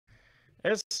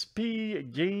SP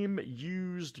Game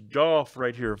Used Golf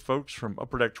right here, folks, from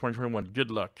Upper Deck 2021.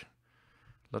 Good luck.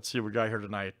 Let's see what we got here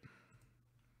tonight.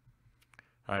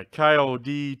 All right, Kyle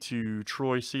D to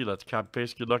Troy C. Let's copy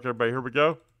paste. Good luck, everybody. Here we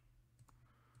go.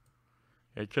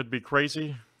 It could be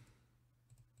crazy.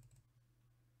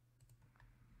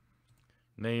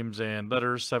 Names and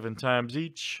letters 7 times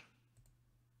each.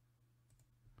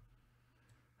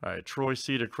 All right, Troy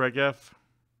C to Craig F.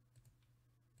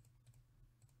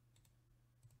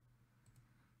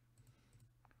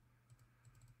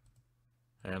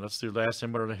 And let's do last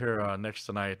name winner here next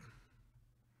tonight.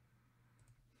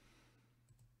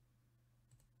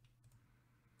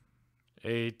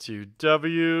 A to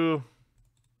W.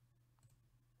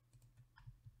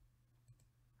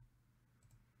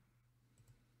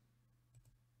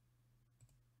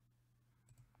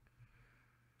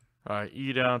 All right,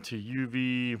 E down to U,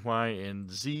 V, Y,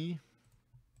 and Z.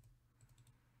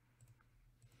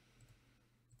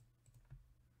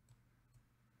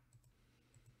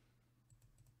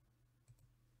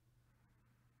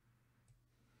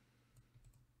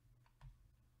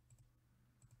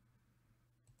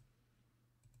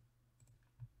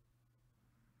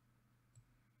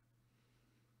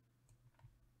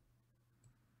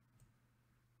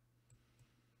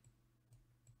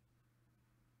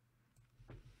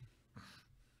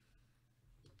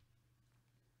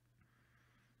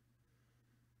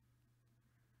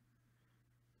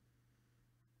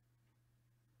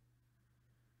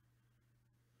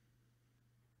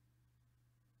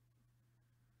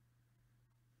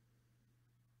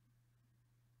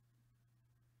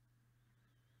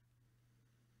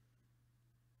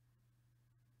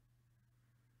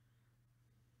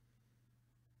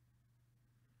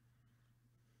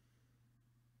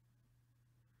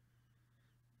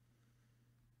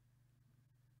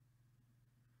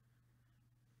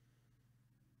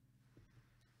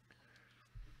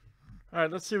 All right,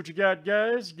 let's see what you got,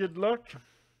 guys. Good luck.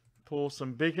 Pull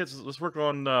some big hits. Let's work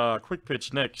on quick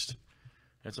pitch next.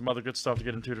 And some other good stuff to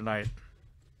get into tonight.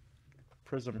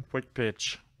 Prism quick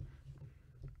pitch.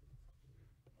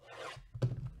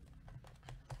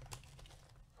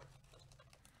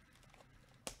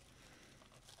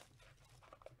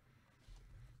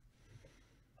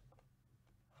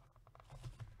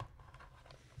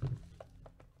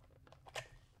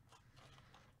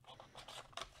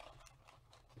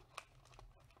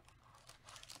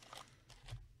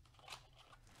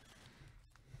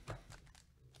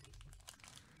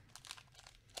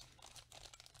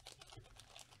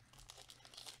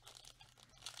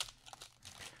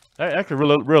 That could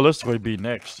realistically be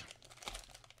next.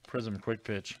 Prism quick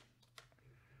pitch.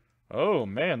 Oh,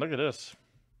 man, look at this.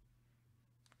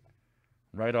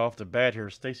 Right off the bat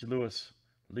here, Stacy Lewis,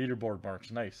 leaderboard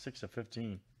marks. Nice, 6 of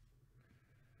 15.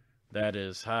 That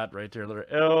is hot right there. Letter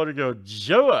L to go,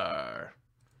 Joe R.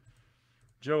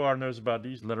 Joe R knows about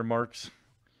these letter marks.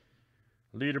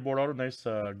 Leaderboard auto, nice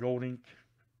gold ink.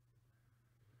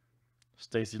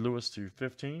 Stacy Lewis to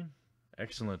 15.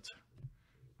 Excellent.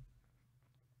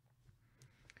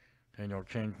 Daniel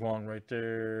King Kwong right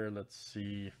there. Let's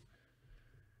see.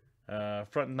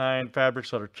 Front 9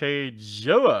 fabrics, letter K,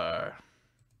 Joe R.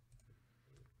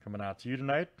 Coming out to you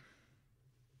tonight.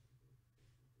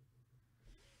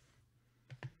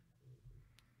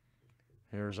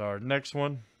 Here's our next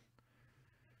one.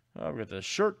 Oh, we got the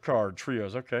short card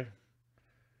trios. Okay.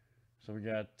 So we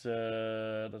got,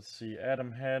 let's see,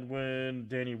 Adam Hadwin,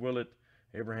 Danny Willett,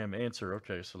 Abraham Answer.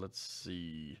 Okay, so let's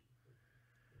see.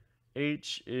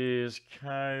 H is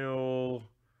Kyle,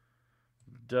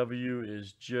 W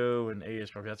is Joe, and A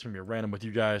is, okay, that's going to be a random with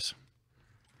you guys.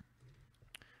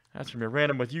 That's going to be a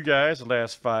random with you guys, the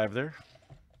last 5 there.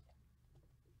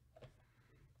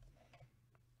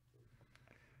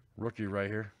 Rookie right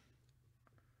here.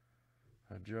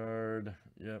 Ajard,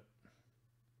 yep.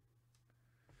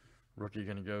 Rookie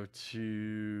going to go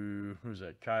to, who's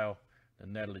that? Kyle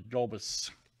and Natalie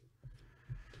Gulbis.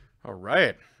 All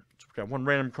right. So we got one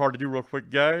random card to do real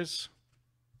quick, guys.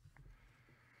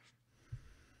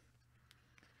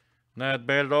 Not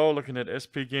bad at all. Looking at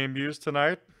SP Game Used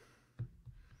tonight.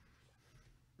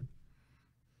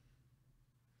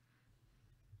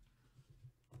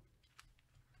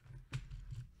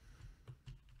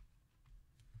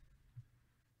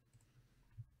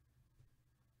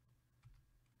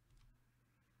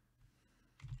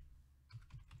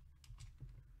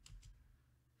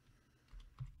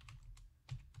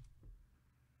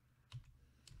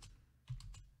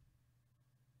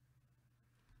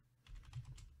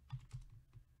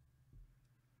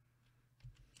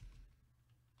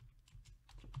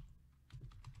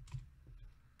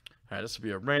 All right, this will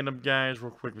be a random, guys,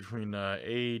 real quick between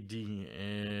A, D,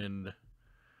 and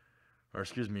or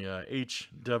excuse me, H,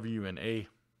 W, and A.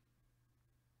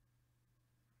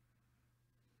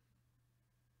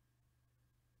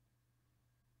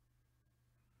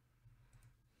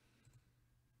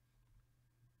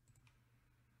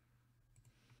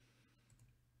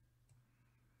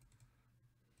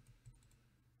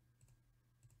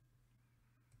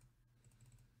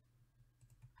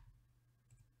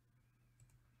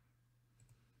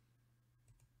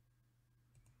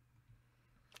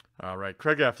 All right,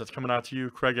 Craig F. That's coming out to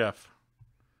you, Craig F.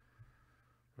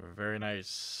 Very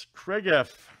nice, Craig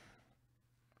F.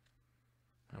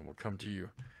 And we'll come to you.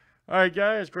 All right,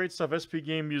 guys, great stuff. SP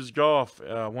Game Used Golf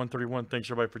 131. Thanks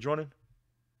everybody for joining.